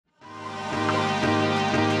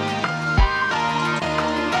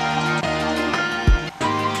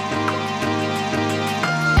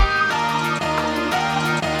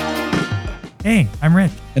Hey, I'm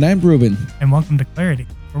Rich, And I'm Ruben. and welcome to Clarity,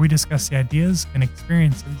 where we discuss the ideas and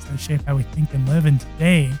experiences that shape how we think and live. And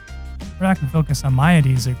today, we're not going to focus on my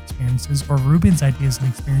ideas or experiences or Ruben's ideas and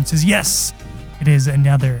experiences. Yes, it is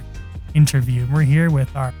another interview. We're here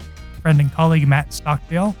with our friend and colleague, Matt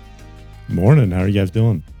Stockdale. Morning. How are you guys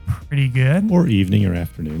doing? Pretty good. Or evening or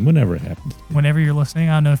afternoon, whenever it happens. Whenever you're listening,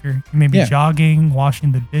 I don't know if you may be jogging,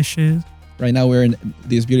 washing the dishes. Right now we're in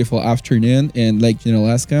this beautiful afternoon in Lake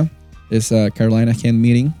Juneau-Alaska. It's a Carolina Ken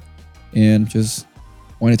meeting, and just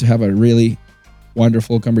wanted to have a really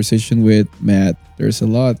wonderful conversation with Matt. There's a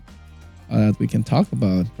lot that we can talk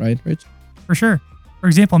about, right, Rich? For sure. For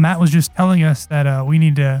example, Matt was just telling us that we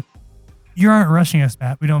need to, you aren't rushing us,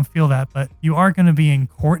 Matt. We don't feel that, but you are going to be in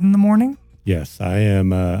court in the morning? Yes, I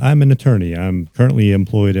am. I'm an attorney. I'm currently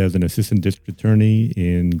employed as an assistant district attorney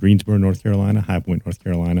in Greensboro, North Carolina, High Point, North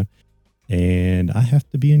Carolina. And I have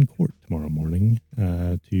to be in court tomorrow morning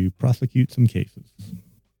to prosecute some cases.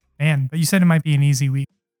 Man, but you said it might be an easy week.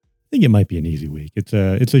 I think it might be an easy week. It's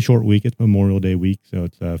a short week. It's Memorial Day week, so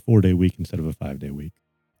it's a 4-day week instead of a 5-day week.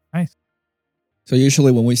 Nice. So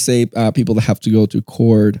usually when we say people that have to go to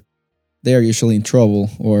court, they're usually in trouble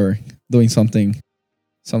or doing something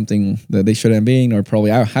that they shouldn't be in, or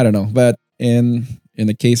probably, I don't know. But in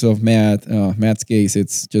the case of Matt's case,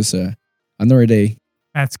 it's just another day.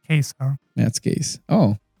 Matt's case, huh? Matt's case.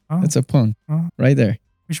 Oh, that's a pun right there.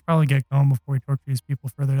 We should probably get going before we torture these people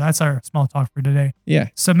further. That's our small talk for today. Yeah.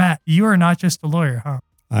 So, Matt, you are not just a lawyer, huh?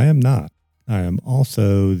 I am not. I am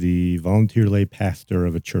also the volunteer lay pastor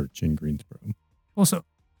of a church in Greensboro. Well, so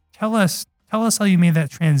tell us how you made that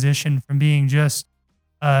transition from being just,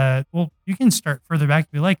 you can start further back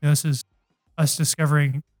if you like. This is us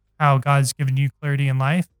discovering how God's given you clarity in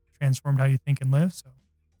life, transformed how you think and live. So,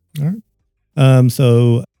 all right.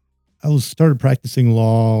 So I started practicing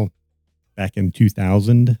law back in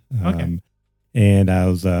 2000. And I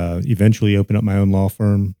was eventually opened up my own law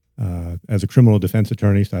firm as a criminal defense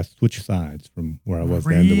attorney. So I switched sides from where I was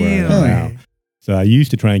then to where I am now. So I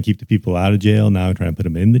used to try and keep the people out of jail. Now I try and put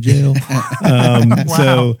them in the jail. Wow.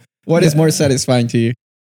 So what is more satisfying to you?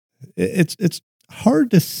 It's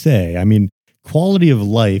hard to say. I mean, quality of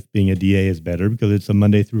life being a DA is better because it's a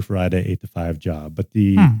Monday through Friday, 8 to 5 job. But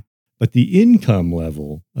the income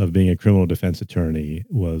level of being a criminal defense attorney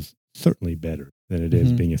was certainly better than it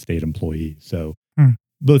is being a state employee. So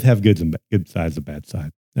both have good sides and bad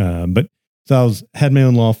sides. But so had my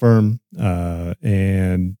own law firm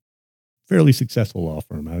and fairly successful law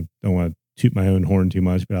firm. I don't want to toot my own horn too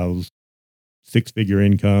much, but I was 6-figure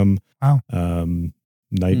income. Wow.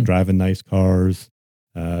 Driving nice cars,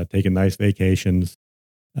 taking nice vacations.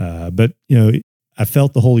 But, I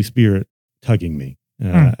felt the Holy Spirit tugging me.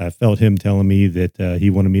 I felt him telling me that he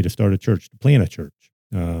wanted me to start a church, to plant a church.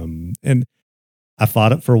 And I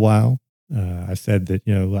fought it for a while. I said that,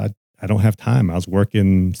 I don't have time. I was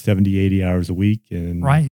working 70, 80 hours a week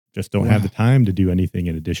and just don't have the time to do anything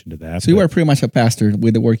in addition to that. So you were pretty much a pastor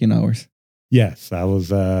with the working hours. Yes, I was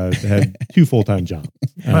had 2 full-time jobs.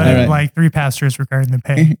 Like 3 pastors regarding the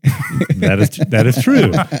pay. That is true.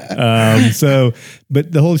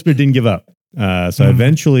 But the Holy Spirit didn't give up. So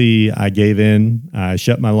eventually I gave in. I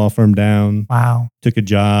shut my law firm down. Wow. Took a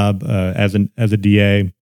job as a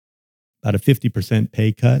DA, about a 50%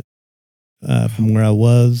 pay cut from where I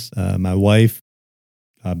was. My wife,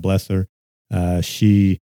 God bless her,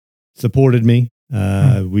 she supported me.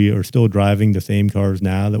 We are still driving the same cars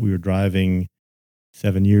now that we were driving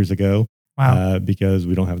 7 years ago. Wow. Because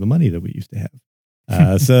we don't have the money that we used to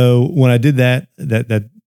have. So when I did that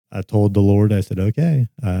I told the Lord, I said, okay,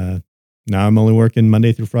 now I'm only working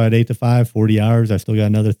Monday through Friday, 8 to 5, 40 hours. I still got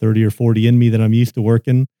another 30 or 40 in me that I'm used to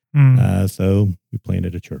working. So we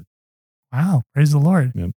planted a church. Wow. Praise the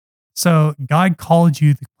Lord. Yep. So God called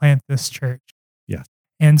you to plant this church. Yes.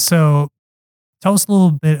 And so tell us a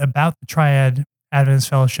little bit about the Triad Adventist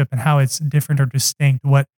Fellowship and how it's different or distinct,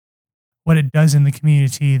 what it does in the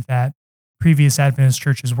community that previous Adventist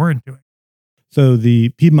churches weren't doing. So the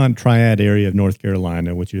Piedmont Triad area of North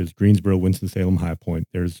Carolina, which is Greensboro, Winston-Salem, High Point,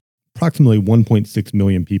 there's approximately 1.6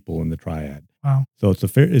 million people in the Triad. Wow. So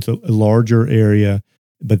it's a larger area,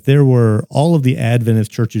 but all of the Adventist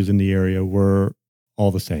churches in the area were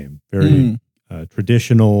all the same. Very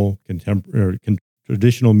traditional, contemporary,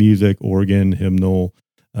 traditional music, organ, hymnal.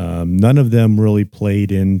 None of them really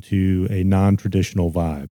played into a non-traditional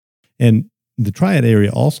vibe. And the Triad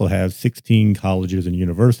area also has 16 colleges and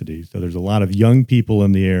universities. So there's a lot of young people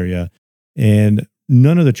in the area, and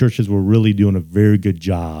none of the churches were really doing a very good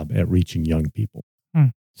job at reaching young people.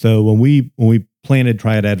 So when we planted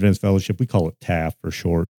Triad Adventist Fellowship, we call it TAF for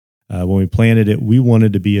short. When we planted it, we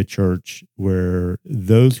wanted to be a church where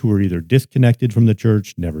those who were either disconnected from the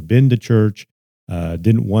church, never been to church,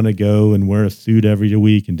 didn't want to go and wear a suit every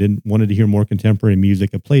week, and wanted to hear more contemporary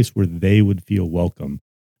music, a place where they would feel welcome.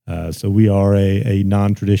 So we are a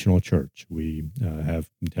non-traditional church. We have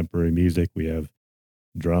contemporary music. We have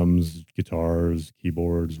drums, guitars,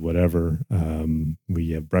 keyboards, whatever.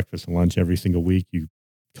 We have breakfast and lunch every single week. You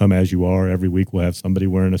come as you are. Every week we'll have somebody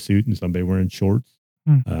wearing a suit and somebody wearing shorts.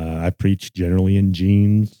 I preach generally in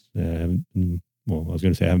jeans. Well, I was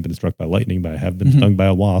going to say I haven't been struck by lightning, but I have been stung by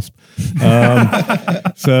a wasp.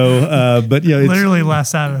 But it's literally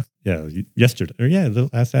last Sabbath. Yeah, the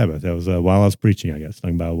last Sabbath. That was while I was preaching. I got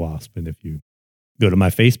stung by a wasp, and if you go to my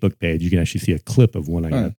Facebook page, you can actually see a clip of one I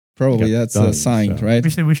got. Probably that's a sign, right?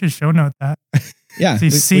 We should show note that. Yeah,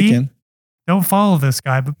 we can. Don't follow this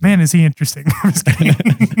guy, but man, is he interesting. I'm just kidding.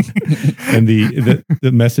 And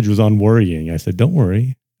the message was on worrying. I said, don't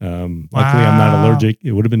worry. Luckily, I'm not allergic.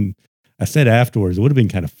 It would have been, I said afterwards, it would have been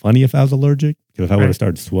kind of funny if I was allergic, because if I would have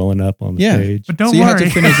started swelling up on the stage. But don't worry. Have to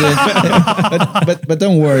finish it. but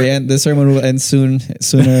don't worry. And the sermon will end sooner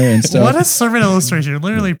and stuff. What a sermon illustration. You're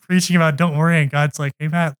literally preaching about don't worry. And God's like, hey,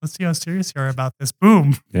 Matt, let's see how serious you are about this.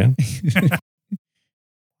 Boom. Yeah.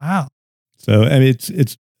 Wow. So, I mean,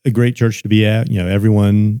 it's a great church to be at.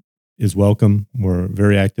 Everyone is welcome. We're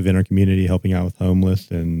very active in our community, helping out with homeless,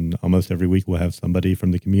 and almost every week we'll have somebody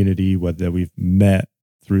from the community, whether we've met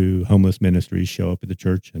through homeless ministries, show up at the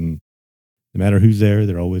church, and no matter who's there,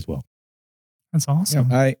 they're always welcome. That's awesome.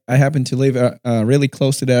 Yeah, I happen to live really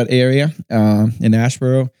close to that area in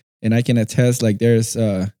Asheboro, and I can attest, like there's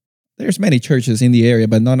many churches in the area,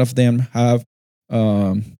 but none of them have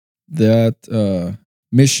that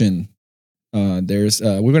mission. We're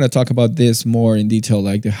going to talk about this more in detail,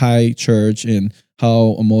 like the High Church and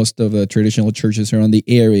how most of the traditional churches around the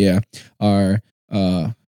area are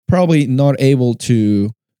probably not able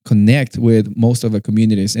to connect with most of the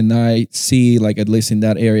communities. And I see, like, at least in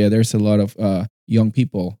that area, there's a lot of young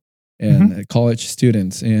people and college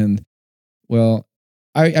students. And well,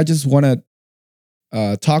 I just want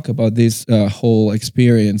to talk about this whole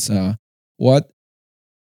experience. What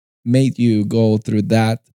made you go through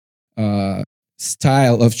that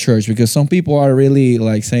style of church? Because some people are really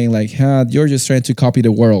like saying like, you're just trying to copy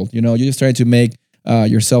the world, you're just trying to make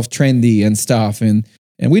yourself trendy and stuff, and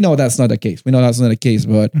we know that's not the case.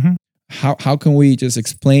 But how can we just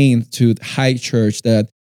explain to the High Church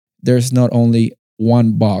that there's not only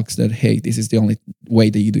one box that, hey, this is the only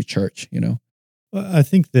way that you do church? Well, I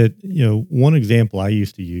think that one example I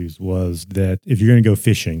used to use was that if you're going to go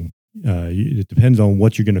fishing, it depends on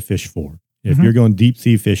what you're going to fish for. If you're going deep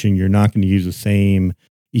sea fishing, you're not going to use the same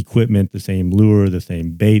equipment, the same lure, the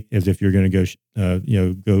same bait as if you're going to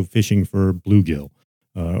go, go fishing for bluegill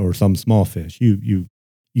or some small fish.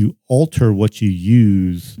 You alter what you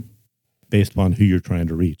use based upon who you're trying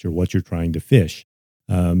to reach or what you're trying to fish.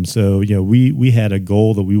 So we had a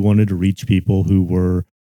goal that we wanted to reach people who were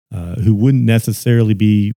who wouldn't necessarily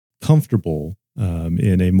be comfortable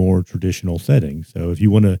in a more traditional setting. So if you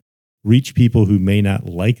want to reach people who may not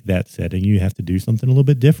like that setting, you have to do something a little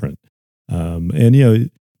bit different. And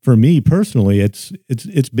for me personally, it's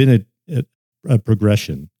been a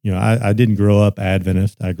progression. I didn't grow up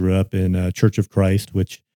Adventist. I grew up in Church of Christ,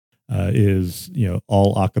 which is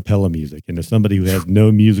all a cappella music. And as somebody who has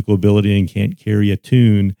no musical ability and can't carry a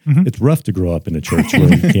tune, it's rough to grow up in a church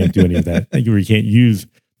where you can't do any of that. Where you can't use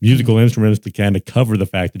musical instruments to kind of cover the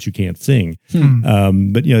fact that you can't sing.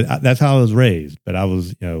 But that's how I was raised. But I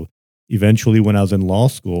was eventually, when I was in law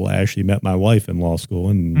school, I actually met my wife in law school,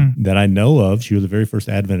 and that I know of, she was the very first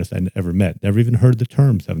Adventist I ever met. Never even heard the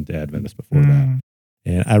term Seventh-day Adventist before that.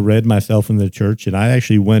 And I read myself in the church, and I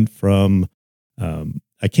actually went from,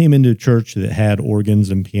 I came into a church that had organs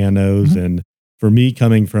and pianos, and for me,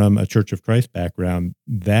 coming from a Church of Christ background,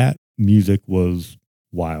 that music was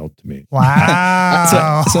wild to me.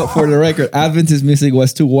 Wow. So for the record, Adventist music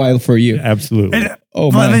was too wild for you. Absolutely.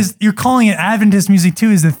 You're calling it Adventist music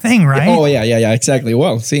too is the thing, right? Oh yeah, exactly.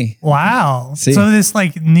 Well, see. Wow. See. So this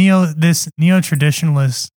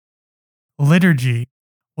neo-traditionalist liturgy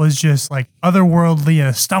was just like otherworldly,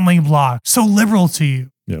 a stumbling block, so liberal to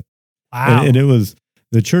you. Yep. Wow. And it was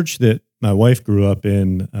the church that my wife grew up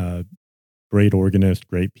in, great organist,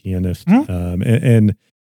 great pianist,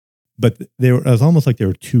 but it was almost like they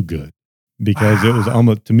were too good, because it was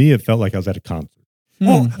almost, to me, it felt like I was at a concert.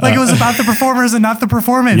 Well, like it was about the performers and not the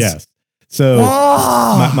performance. Yes. So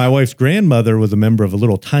my wife's grandmother was a member of a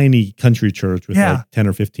little tiny country church with like 10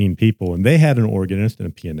 or 15 people, and they had an organist and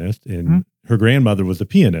a pianist, and her grandmother was a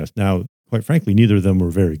pianist. Now, of quite frankly, neither of them were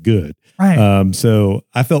very good. Right. So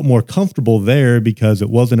I felt more comfortable there because it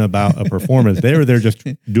wasn't about a performance. They were there just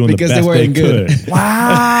doing Because the best they they weren't good. could.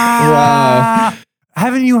 Wow. Wow.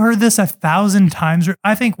 Haven't you heard this 1,000 times?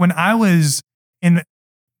 I think when I was in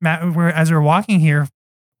Matt, as we were walking here,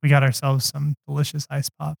 we got ourselves some delicious ice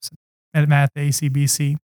pops at Matt at the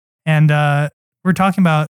ACBC. And we're talking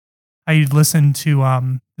about how you'd listen to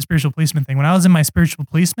the spiritual policeman thing. When I was in my spiritual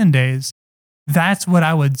policeman days, that's what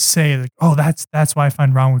I would say. Like, oh, that's why I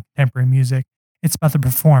find wrong with contemporary music. It's about the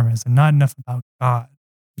performance and not enough about God.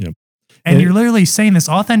 Yep. And you're literally saying this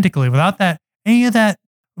authentically without any of that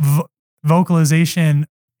vocalization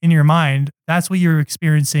in your mind. That's what you're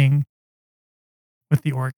experiencing with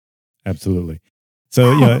the organ. Absolutely.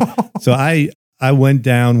 So, so I went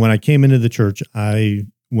down when I came into the church. I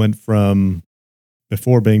went from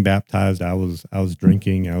before being baptized, I was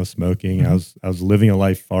drinking, I was smoking, I was living a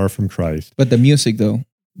life far from Christ. But the music, though,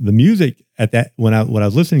 the music at that what I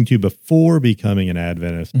was listening to before becoming an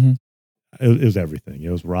Adventist, it was everything. It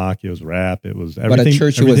was rock, it was rap, it was everything. But at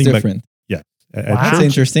church, it was different. Yeah, Wow. That's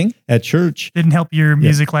interesting. At church, Didn't help your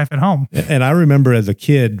music life at home. and I remember as a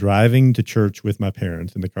kid driving to church with my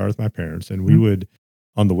parents in the car with my parents, and we would,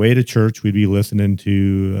 on the way to church, we'd be listening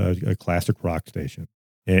to a classic rock station.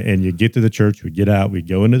 And you get to the church, we'd get out, we'd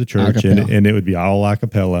go into the church, and it would be all a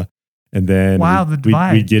cappella. And then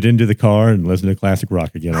we'd get into the car and listen to classic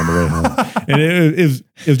rock again on the way home. And it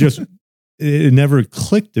was just, it never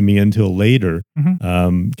clicked to me until later,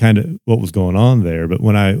 kind of what was going on there. But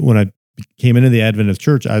when I came into the Adventist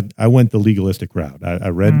church, I went the legalistic route. I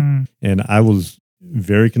read, and I was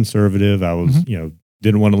very conservative. I was,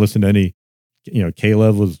 didn't want to listen to any,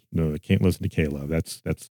 K-Love was, no, I can't listen to K-Love. That's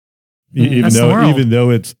even though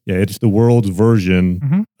it's the world's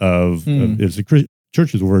version of it's the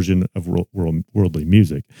church's version of worldly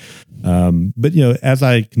music. But as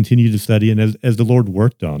I continued to study and as the Lord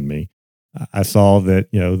worked on me, I saw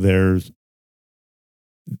that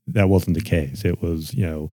that wasn't the case. It was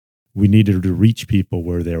we needed to reach people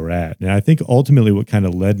where they were at, and I think ultimately what kind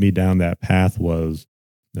of led me down that path was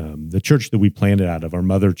the church that we planted out of, our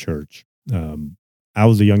mother church. I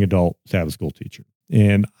was a young adult Sabbath school teacher.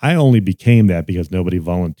 And I only became that because nobody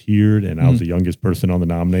volunteered, and I was the youngest person on the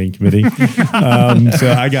nominating committee.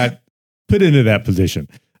 So I got put into that position.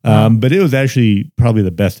 But it was actually probably the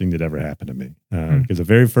best thing that ever happened to me. Because the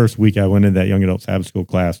very first week I went in that young adult Sabbath school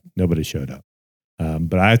class, nobody showed up.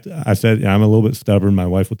 But I said, I'm a little bit stubborn. My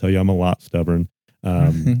wife will tell you I'm a lot stubborn.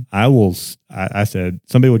 I said,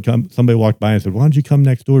 somebody walked by and said, why don't you come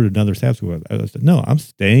next door to another Sabbath school class? I said, no, I'm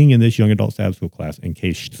staying in this young adult Sabbath school class in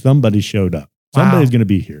case somebody showed up. Somebody's going to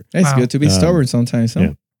be here. It's good to be stubborn sometimes.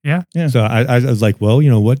 Huh? Yeah. So I was like, well,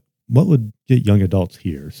 what would get young adults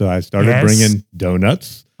here? So I started bringing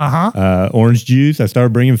donuts, orange juice. I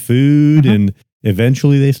started bringing food, and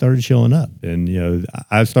eventually they started showing up. And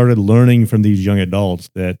I started learning from these young adults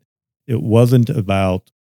that it wasn't about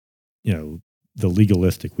the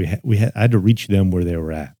legalistic. I had to reach them where they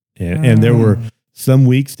were at, and there were some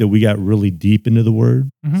weeks that we got really deep into the Word.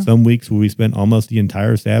 Some weeks where we spent almost the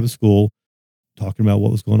entire Sabbath school talking about what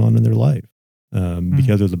was going on in their life,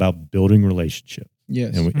 because it was about building relationships.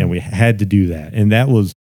 Yes. And we had to do that. And it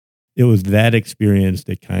was that experience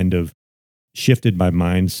that kind of shifted my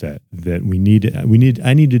mindset that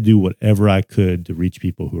I need to do whatever I could to reach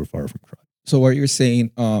people who are far from Christ. So what you're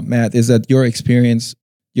saying, Matt, is that your experience,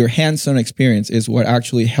 your hands-on experience is what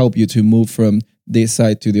actually helped you to move from this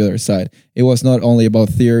side to the other side. It was not only about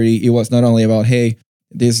theory. It was not only about, hey,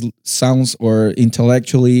 this sounds or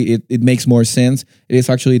intellectually it makes more sense. It is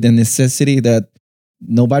actually the necessity that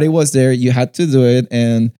nobody was there. You had to do it.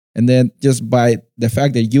 And then just by the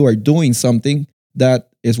fact that you are doing something, that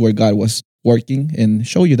is where God was working and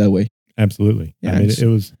show you that way. Absolutely. Yeah, I mean,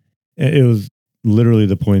 it was literally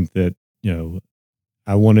the point that,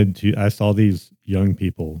 I saw these young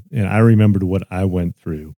people, and I remembered what I went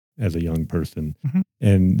through as a young person.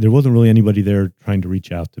 And there wasn't really anybody there trying to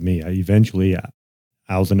reach out to me.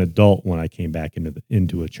 I was an adult when I came back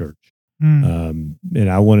into a church, and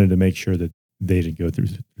I wanted to make sure that they didn't go through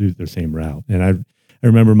their same route. And I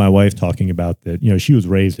remember my wife talking about that. She was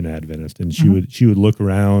raised an Adventist, and she would look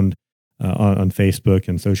around on Facebook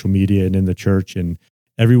and social media and in the church, and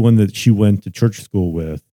everyone that she went to church school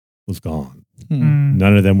with was gone.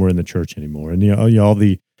 None of them were in the church anymore. And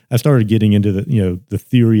I started getting into the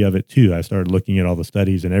theory of it too. I started looking at all the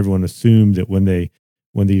studies, and everyone assumed that when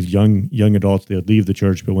these young adults, they would leave the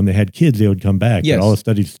church, but when they had kids, they would come back. Yes. But all the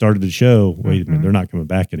studies started to show, wait a minute, they're not coming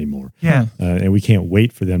back anymore. Yeah. And we can't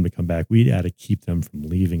wait for them to come back. We had to keep them from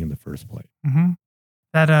leaving in the first place.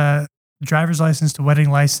 That driver's license to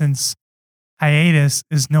wedding license, hiatus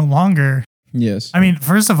is no longer. Yes. I mean,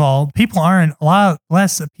 first of all, a lot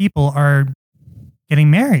less people are getting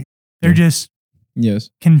married. They're just Yes.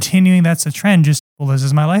 continuing. That's a trend. Just, well, this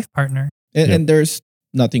is my life partner. And there's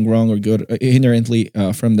nothing wrong or good inherently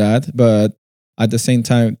from that. But at the same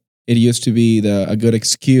time, it used to be a good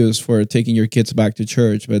excuse for taking your kids back to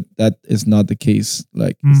church, but that is not the case.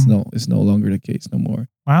 Like it's no longer the case no more.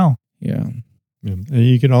 Wow. Yeah. And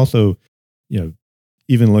you can also,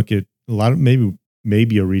 even look at a lot of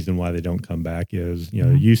maybe a reason why they don't come back is,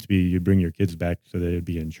 it used to be you bring your kids back so they'd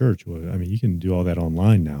be in church. Well, I mean, you can do all that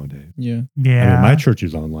online nowadays. Yeah. Yeah. I mean, my church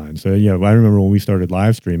is online. So, I remember when we started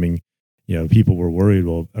live streaming, people were worried,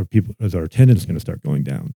 well, is our attendance going to start going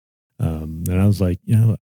down? And I was like,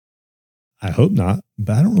 I hope not,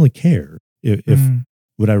 but I don't really care. If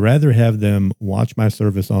would I rather have them watch my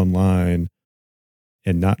service online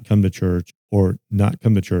and not come to church, or not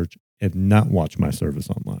come to church and not watch my service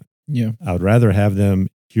online? Yeah. I would rather have them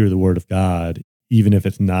hear the word of God, even if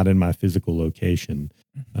it's not in my physical location,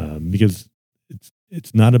 because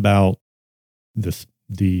it's not about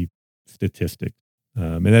the statistics.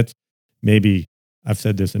 And that's maybe, I've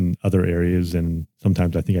said this in other areas, and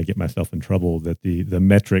sometimes I think I get myself in trouble, that the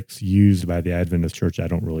metrics used by the Adventist Church I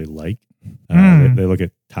don't really like. They look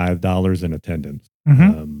at tithe dollars and attendance.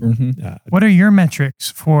 What are your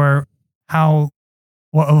metrics for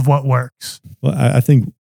what works? Well,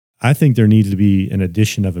 I think there needs to be an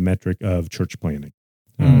addition of a metric of church planning,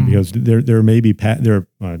 because there may be there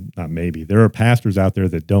are pastors out there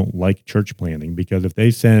that don't like church planning, because if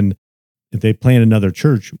they plant another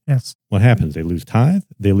church, yes, what happens? They lose tithe,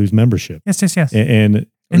 they lose membership. Yes. And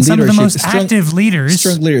some of the most active leaders.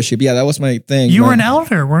 Strong leadership. Yeah, that was my thing. You were an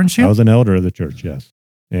elder, weren't you? I was an elder of the church, yes.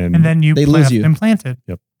 And then they lose you. And planted.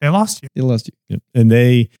 Yep. They lost you. They lost you. Yep. And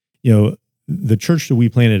they, the church that we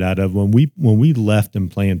planted out of, when we left and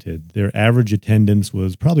planted, their average attendance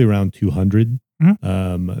was probably around 200.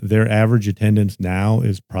 Their average attendance now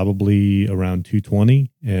is probably around 220,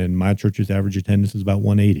 and my church's average attendance is about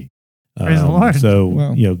 180. Praise the Lord. So,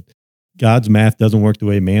 wow. God's math doesn't work the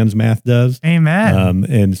way man's math does. Amen.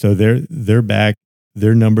 And so they're back.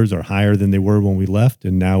 Their numbers are higher than they were when we left,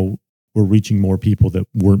 and now we're reaching more people that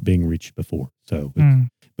weren't being reached before. So,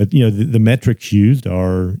 but the metrics used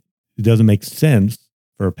it doesn't make sense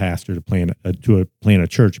for a pastor to plan a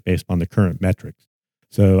church based on the current metrics.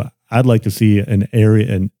 So I'd like to see an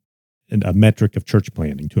area and a metric of church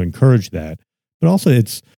planning to encourage that. But also,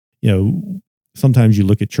 it's sometimes you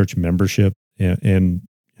look at church membership, and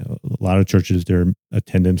a lot of churches, their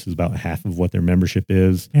attendance is about half of what their membership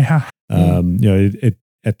is. Yeah.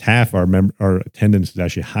 At TAF, our attendance is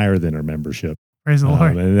actually higher than our membership. Praise the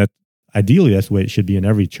Lord. And ideally, that's the way it should be in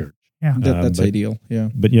every church. Yeah, that's ideal. Yeah,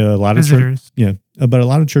 but a lot of but a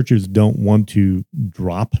lot of churches don't want to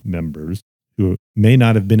drop members who may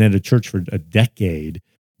not have been at a church for a decade,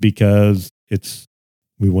 because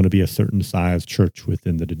we want to be a certain size church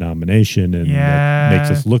within the denomination, and that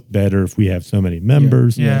makes us look better if we have so many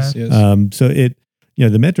members. Yes. So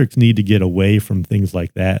the metrics need to get away from things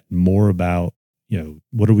like that, more about,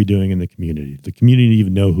 what are we doing in the community? Does the community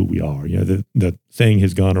even know who we are? The saying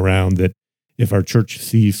has gone around that if our church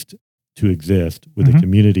ceased to exist, would the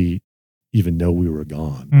community even know we were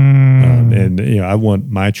gone? And I want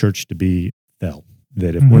my church to be felt,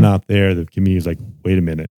 that if we're not there, the community is like, wait a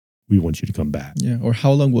minute, we want you to come back. Yeah. Or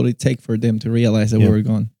how long will it take for them to realize that we were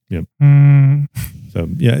gone? Yeah. So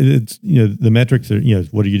it's the metrics are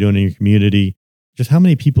what are you doing in your community? Just how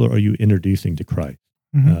many people are you introducing to Christ?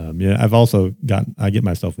 I've also I get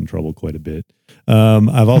myself in trouble quite a bit.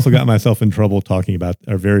 I've also got myself in trouble talking about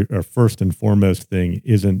our first and foremost thing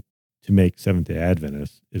isn't to make Seventh-day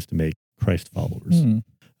Adventists, is to make Christ followers.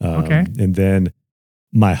 Okay. And then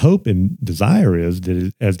my hope and desire is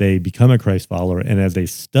that as they become a Christ follower and as they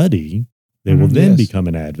study, they will then become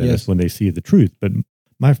an Adventist when they see the truth. But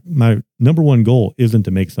my number one goal isn't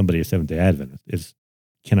to make somebody a Seventh-day Adventist. It's,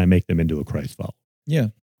 can I make them into a Christ follower? Yeah.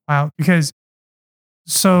 Wow.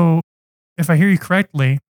 So if I hear you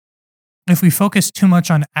correctly, if we focus too much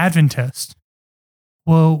on Adventist,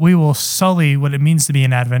 we will sully what it means to be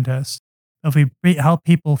an Adventist. If we help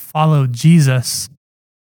people follow Jesus,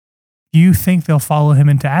 do you think they'll follow him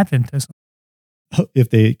into Adventism? If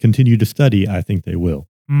they continue to study, I think they will.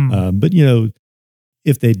 But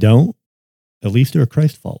if they don't, at least they're a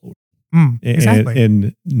Christ follower. Exactly.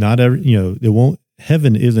 And not every, they won't.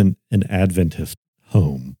 Heaven isn't an Adventist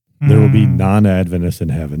home. There will be non-Adventists in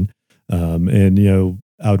heaven. And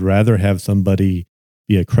I would rather have somebody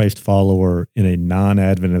be a Christ follower in a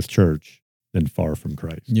non-Adventist church than far from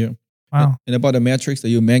Christ. Yeah. Wow. And about the metrics that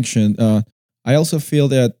you mentioned, I also feel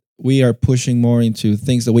that we are pushing more into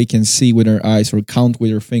things that we can see with our eyes or count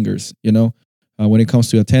with our fingers. When it comes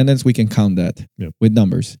to attendance, we can count that with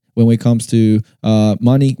numbers. When it comes to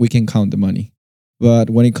money, we can count the money. But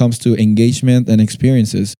when it comes to engagement and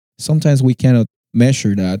experiences, sometimes we cannot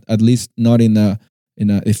measure that, at least not in a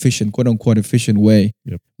efficient, quote unquote, efficient way.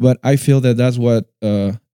 Yep. But I feel that that's what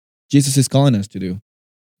Jesus is calling us to do.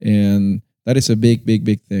 And that is a big, big,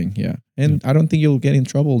 big thing. Yeah. And I don't think you'll get in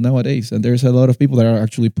trouble nowadays. And there's a lot of people that are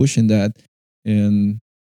actually pushing that. And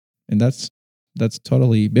that's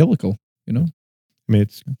totally biblical, I mean,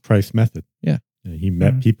 it's Christ's method. Yeah. He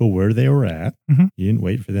met people where they were at. Mm-hmm. He didn't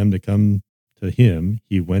wait for them to come to him.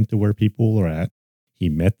 He went to where people were at. He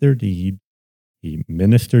met their need. He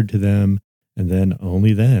ministered to them. And then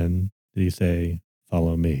only then did he say,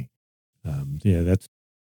 follow me. That's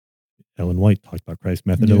Ellen White talked about Christ's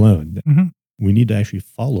method alone. Mm-hmm. We need to actually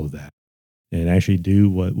follow that and actually do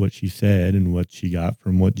what she said and what she got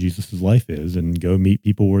from what Jesus' life is, and go meet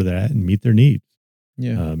people where they're at and meet their needs.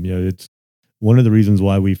 Yeah. It's one of the reasons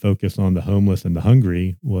why we focus on the homeless and the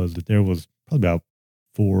hungry was that there was probably about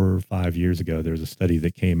 4 or 5 years ago, there was a study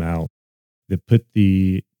that came out that put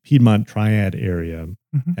the Piedmont Triad area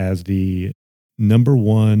as the number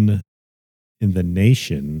one in the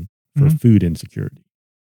nation for food insecurity.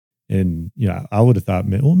 And, I would have thought,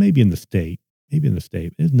 maybe in the state.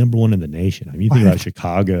 It's number one in the nation. I mean, you think about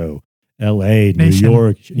Chicago, LA, New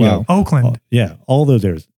York, Oakland. All those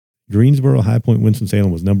areas. Greensboro, High Point,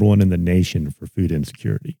 Winston-Salem was number one in the nation for food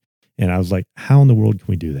insecurity. And I was like, how in the world can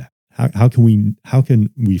we do that? How can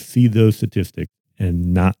we see those statistics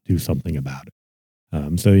and not do something about it?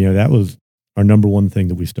 So that was our number one thing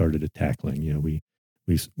that we started tackling.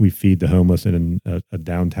 We feed the homeless in a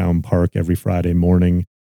downtown park every Friday morning.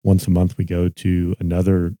 Once a month, we go to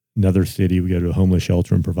another city. We go to a homeless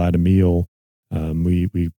shelter and provide a meal.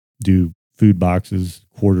 We do food boxes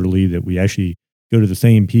quarterly that we actually go to the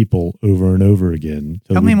same people over and over again.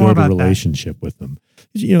 So we build a relationship with them.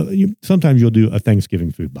 Sometimes you'll do a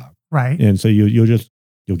Thanksgiving food box. Right. And so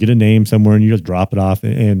you'll get a name somewhere and you just drop it off,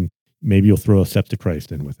 and maybe you'll throw a Steps to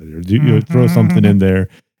Christ in with it, or you'll throw something in there.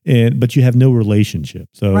 But you have no relationship.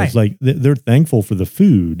 So it's like they're thankful for the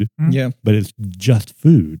food, but it's just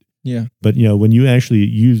food. Yeah. But when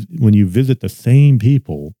you visit the same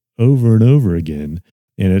people over and over again,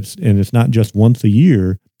 and it's not just once a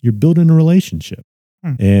year, you're building a relationship.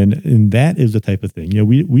 And that is the type of thing.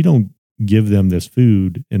 We don't give them this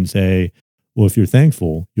food and say, well, if you're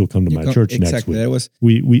thankful, you'll come to my church next week.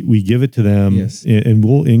 We give it to them, and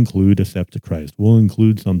we'll include a Steps to Christ. We'll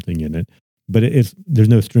include something in it. But there's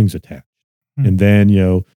no strings attached. And then,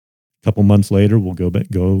 a couple months later, we'll go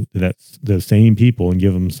to the same people and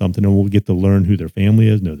give them something, and we'll get to learn who their family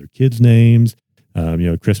is, know their kids' names.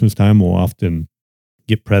 Christmas time, we'll often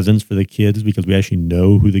get presents for the kids because we actually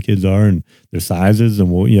know who the kids are and their sizes,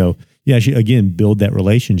 and we'll, actually, again, build that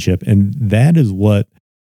relationship. And that is what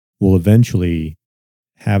will eventually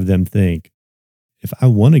have them think, if I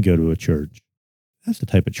want to go to a church, that's the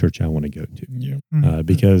type of church I want to go to. Yeah.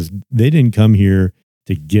 Because they didn't come here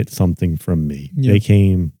to get something from me. Yeah. They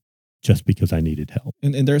came just because I needed help.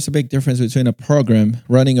 And there's a big difference between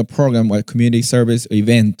running a program like community service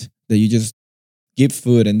event that you just give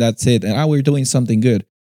food and that's it. And we're doing something good.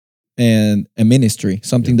 And a ministry,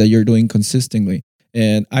 something that you're doing consistently.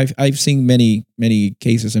 And I've seen many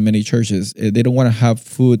cases in many churches. They don't want to have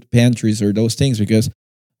food pantries or those things because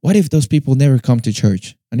what if those people never come to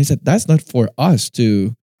church? And he said, that's not for us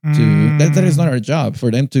that is not our job for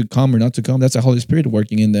them to come or not to come. That's the Holy Spirit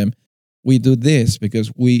working in them. We do this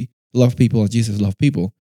because we love people as Jesus loved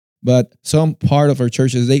people. But some part of our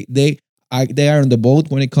churches, they are on the boat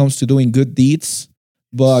when it comes to doing good deeds,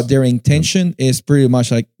 but their intention is pretty much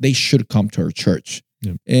like they should come to our church.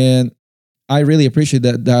 Yep. And I really appreciate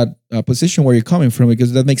that position where you're coming from,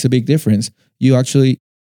 because that makes a big difference. You actually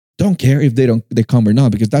don't care if they come or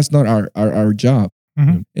not, because that's not our job.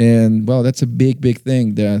 Mm-hmm. And well, that's a big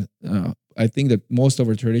thing that I think that most of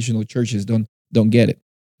our traditional churches don't get it,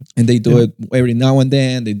 and they do it every now and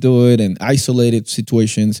then. They do it in isolated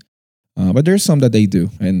situations, but there's some that they do,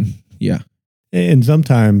 and and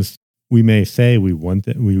sometimes we may say we want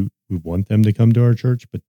them to come to our church,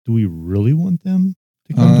 but do we really want them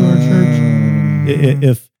to come to our church?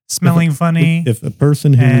 If smelling funny. If a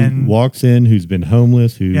person who walks in who's been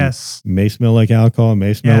homeless, who may smell like alcohol,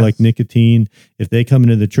 may smell like nicotine, if they come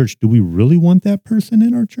into the church, do we really want that person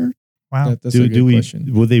in our church? Wow. That's a good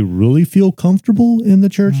question. Will they really feel comfortable in the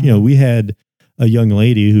church? Mm-hmm. We had a young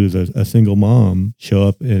lady who's a single mom show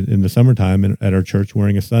up in the summertime at our church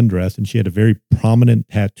wearing a sundress, and she had a very prominent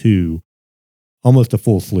tattoo, almost a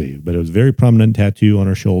full sleeve, but it was a very prominent tattoo on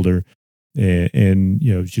her shoulder. And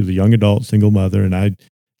she was a young adult, single mother, and I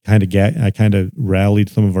kind of rallied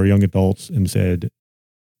some of our young adults and said,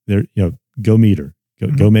 "There, go meet her,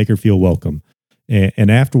 go make her feel welcome."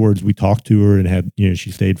 And afterwards, we talked to her and had,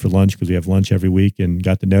 she stayed for lunch because we have lunch every week, and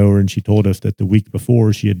got to know her. And she told us that the week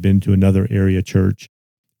before she had been to another area church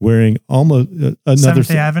wearing almost another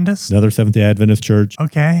Seventh-day Adventist? Another Seventh-day Adventist church.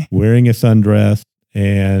 Okay. Wearing a sundress,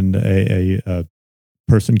 and a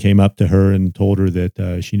person came up to her and told her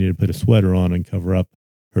that she needed to put a sweater on and cover up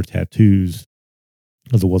her tattoos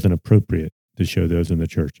because it wasn't appropriate to show those in the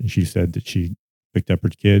church. And she said that she picked up her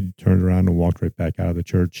kid, turned around, and walked right back out of the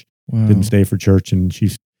church. Wow. Didn't stay for church. And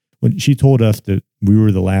when she told us that we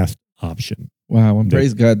were the last option. Wow. And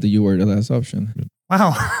praise God that you were the last option.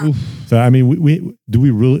 Wow. So, I mean,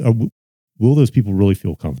 will those people really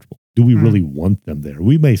feel comfortable? Do we really want them there?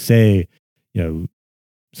 We may say,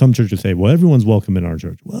 some churches say, well, everyone's welcome in our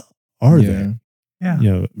church. Well, are they?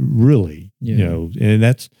 Yeah. Really? Yeah. And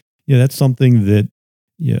that's something that,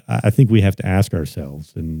 I think we have to ask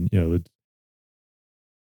ourselves. And,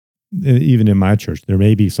 even in my church, there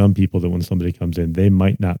may be some people that when somebody comes in, they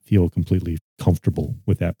might not feel completely comfortable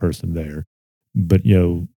with that person there. But,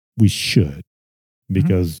 we should,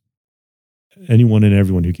 because anyone and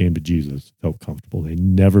everyone who came to Jesus felt comfortable. They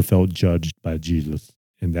never felt judged by Jesus.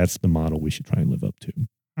 And that's the model we should try and live up to.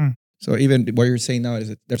 So even what you're saying now is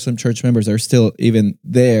that there's some church members that are still even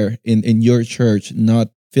there in your church, not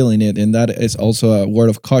feeling it. And that is also a word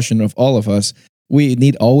of caution of all of us. We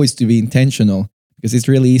need always to be intentional, because it's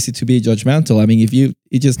really easy to be judgmental. I mean,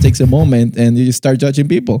 it just takes a moment and you just start judging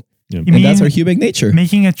people. Yeah. And that's our human nature.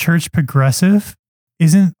 Making a church progressive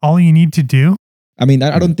isn't all you need to do? I mean,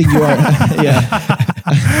 I don't think you are. Yeah.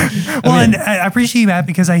 And I appreciate that,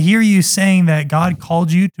 because I hear you saying that God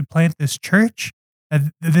called you to plant this church.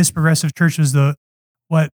 This progressive church was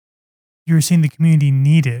what you were seeing the community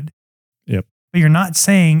needed. Yep. But you're not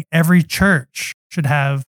saying every church should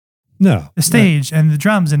have the stage and the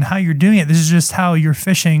drums and how you're doing it. This is just how you're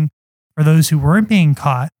fishing for those who weren't being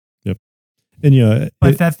caught. Yep. And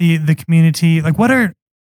that the community,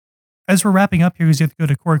 as we're wrapping up here, because you have to go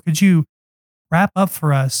to court, could you wrap up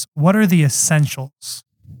for us? What are the essentials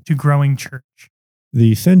to growing church?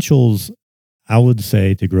 The essentials, I would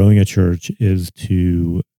say, to growing a church it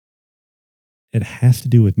has to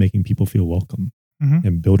do with making people feel welcome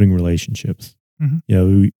and building relationships.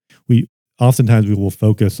 We oftentimes we will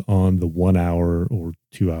focus on the 1 hour or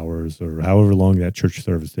 2 hours or however long that church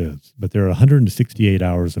service is, but there are 168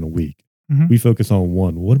 hours in a week. We focus on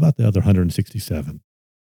one. What about the other 167?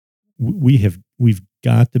 We've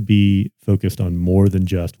got to be focused on more than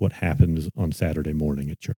just what happens on Saturday morning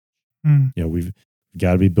at church. We've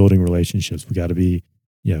got to be building relationships. We got to be,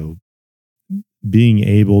 being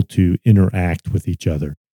able to interact with each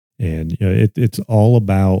other. And it's all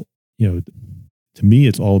about, to me,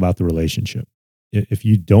 it's all about the relationship. If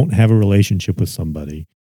you don't have a relationship with somebody,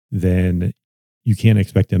 then you can't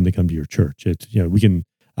expect them to come to your church. It's,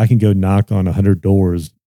 I can go knock on 100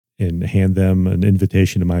 doors and hand them an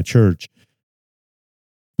invitation to my church.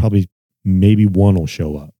 Probably maybe one will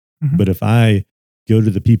show up. But if I go to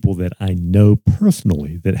the people that I know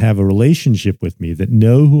personally, that have a relationship with me, that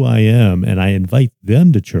know who I am, and I invite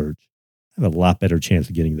them to church, I have a lot better chance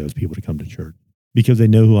of getting those people to come to church, because they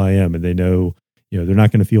know who I am, and they know, they're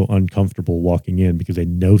not going to feel uncomfortable walking in because they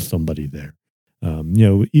know somebody there.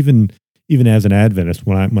 Even as an Adventist,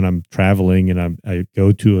 when I'm traveling and I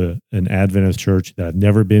go to an Adventist church that I've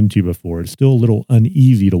never been to before, it's still a little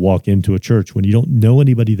uneasy to walk into a church when you don't know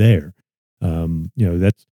anybody there.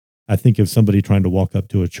 I think of somebody trying to walk up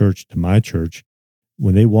to my church,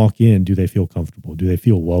 when they walk in, do they feel comfortable? Do they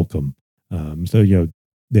feel welcome?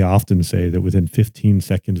 They often say that within 15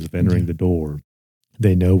 seconds of entering the door,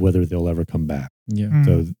 they know whether they'll ever come back. Yeah.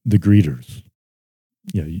 So the greeters,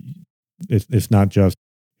 it's not just,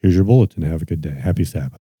 here's your bulletin, have a good day, happy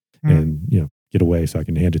Sabbath, and get away so I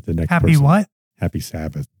can hand it to the next person. Happy what? Happy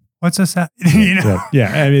Sabbath. What's a Sabbath?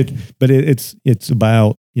 It's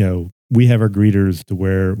about, we have our greeters to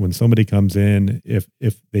where when somebody comes in, if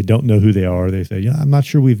they don't know who they are, they say, I'm not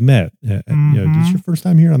sure we've met. This is your first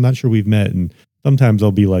time here? I'm not sure we've met. And sometimes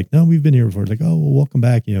they'll be like, no, we've been here before. It's like, oh, well, welcome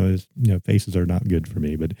back. Faces are not good for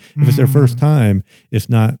me. But if it's their first time, it's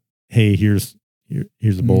not, hey, here's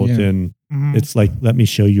a bulletin. It's like, let me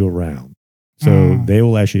show you around. So they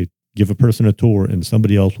will actually give a person a tour, and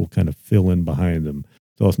somebody else will kind of fill in behind them.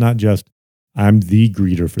 So it's not just, I'm the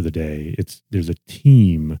greeter for the day. There's a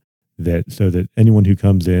team so that anyone who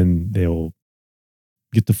comes in, they'll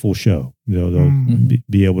get the full show. They'll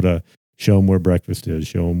be able to show them where breakfast is,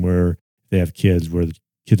 show them where they have kids, where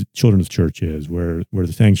the children's church is, where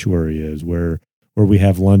the sanctuary is, where where we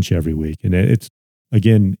have lunch every week. And it's,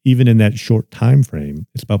 again, even in that short time frame,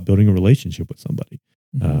 it's about building a relationship with somebody.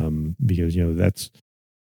 Because, that's,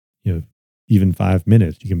 even 5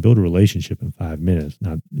 minutes, you can build a relationship in 5 minutes,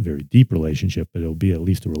 not a very deep relationship, but it'll be at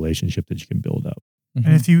least a relationship that you can build up. And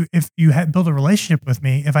if you had built a relationship with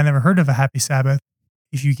me, if I never heard of a happy Sabbath,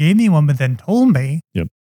 if you gave me one, but then told me, game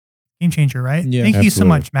changer, right? Yeah, Thank you so absolutely.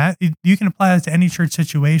 much, Matt. You can apply that to any church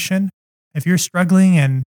situation. If you're struggling,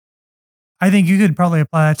 and I think you could probably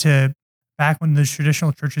apply that to back when the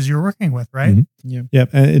traditional churches you were working with, right? Yeah.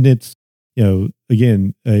 And it's,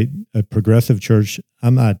 again, a progressive church,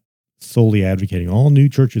 I'm not solely advocating all new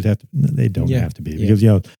churches have to, they don't have to be, because,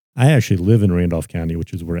 I actually live in Randolph County,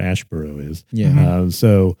 which is where Asheboro is.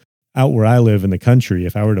 So out where I live in the country,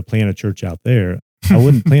 if I were to plant a church out there, I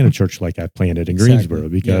wouldn't plant a church like I planted in Greensboro,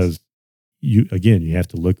 because you have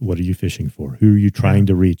to look, what are you fishing for? Who are you trying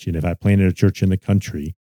to reach? And if I planted a church in the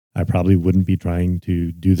country, I probably wouldn't be trying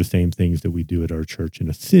to do the same things that we do at our church in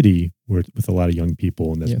a city where with a lot of young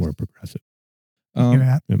people, and that's more progressive.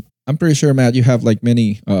 I'm pretty sure, Matt, you have like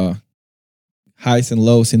many highs and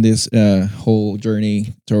lows in this whole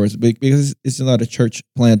journey towards, because it's not a church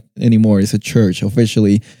plant anymore. It's a church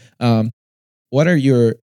officially. What are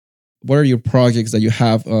your projects that you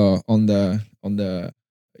have what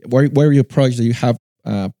are your projects that you have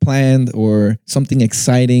planned, or something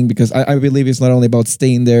exciting? Because I believe it's not only about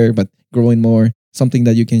staying there, but growing more, something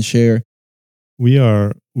that you can share. We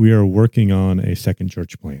are working on a second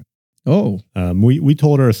church plant. We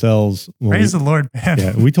told ourselves, praise the Lord,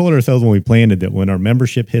 man. We told ourselves when we planted that when our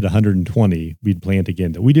membership hit 120, we'd plant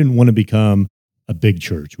again. That we didn't want to become a big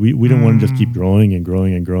church. We didn't want to just keep growing and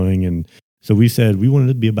growing and growing. And so we said we wanted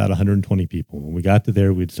to be about 120 people. When we got to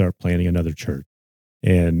there, we'd start planning another church.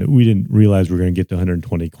 And we didn't realize we were going to get to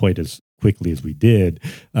 120 quite as quickly as we did.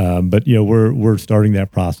 But we're starting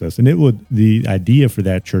that process. And the idea for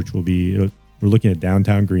that church will be, we're looking at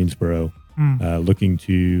downtown Greensboro, looking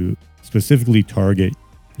to specifically target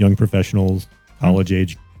young professionals, college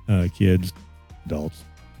age kids, adults,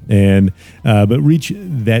 and but reach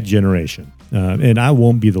that generation. And I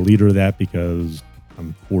won't be the leader of that because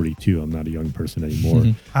I'm 42. I'm not a young person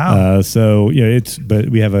anymore. Wow. But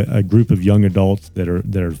we have a group of young adults that are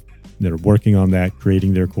working on that,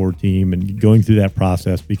 creating their core team and going through that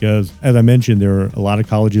process. Because as I mentioned, there are a lot of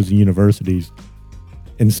colleges and universities,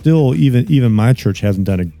 and still even my church hasn't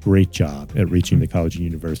done a great job at reaching the college and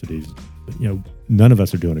universities. None of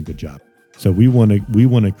us are doing a good job. So we want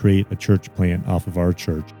to create a church plant off of our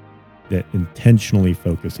church that intentionally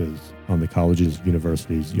focuses on the colleges,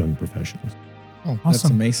 universities, young professionals. Oh, that's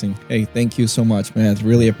amazing. Hey, thank you so much, man. I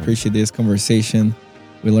really appreciate this conversation.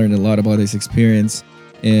 We learned a lot about this experience,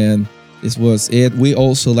 and this was it. We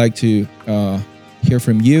also like to hear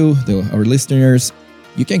from you, our listeners.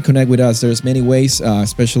 You can connect with us. There's many ways,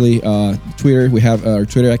 especially Twitter. We have our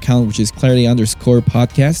Twitter account, which is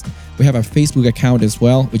clarity_podcast. We have a Facebook account as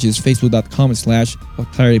well, which is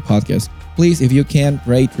facebook.com/claritypodcast. Please, if you can,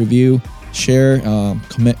 rate, review, share,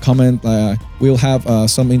 comment. We'll have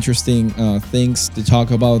some interesting things to talk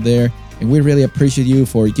about there. And we really appreciate you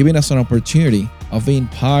for giving us an opportunity of being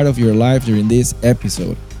part of your life during this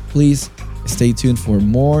episode. Please stay tuned for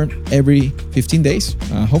more every 15 days,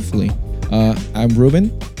 hopefully. I'm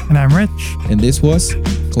Ruben. And I'm Rich. And this was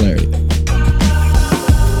Clarity.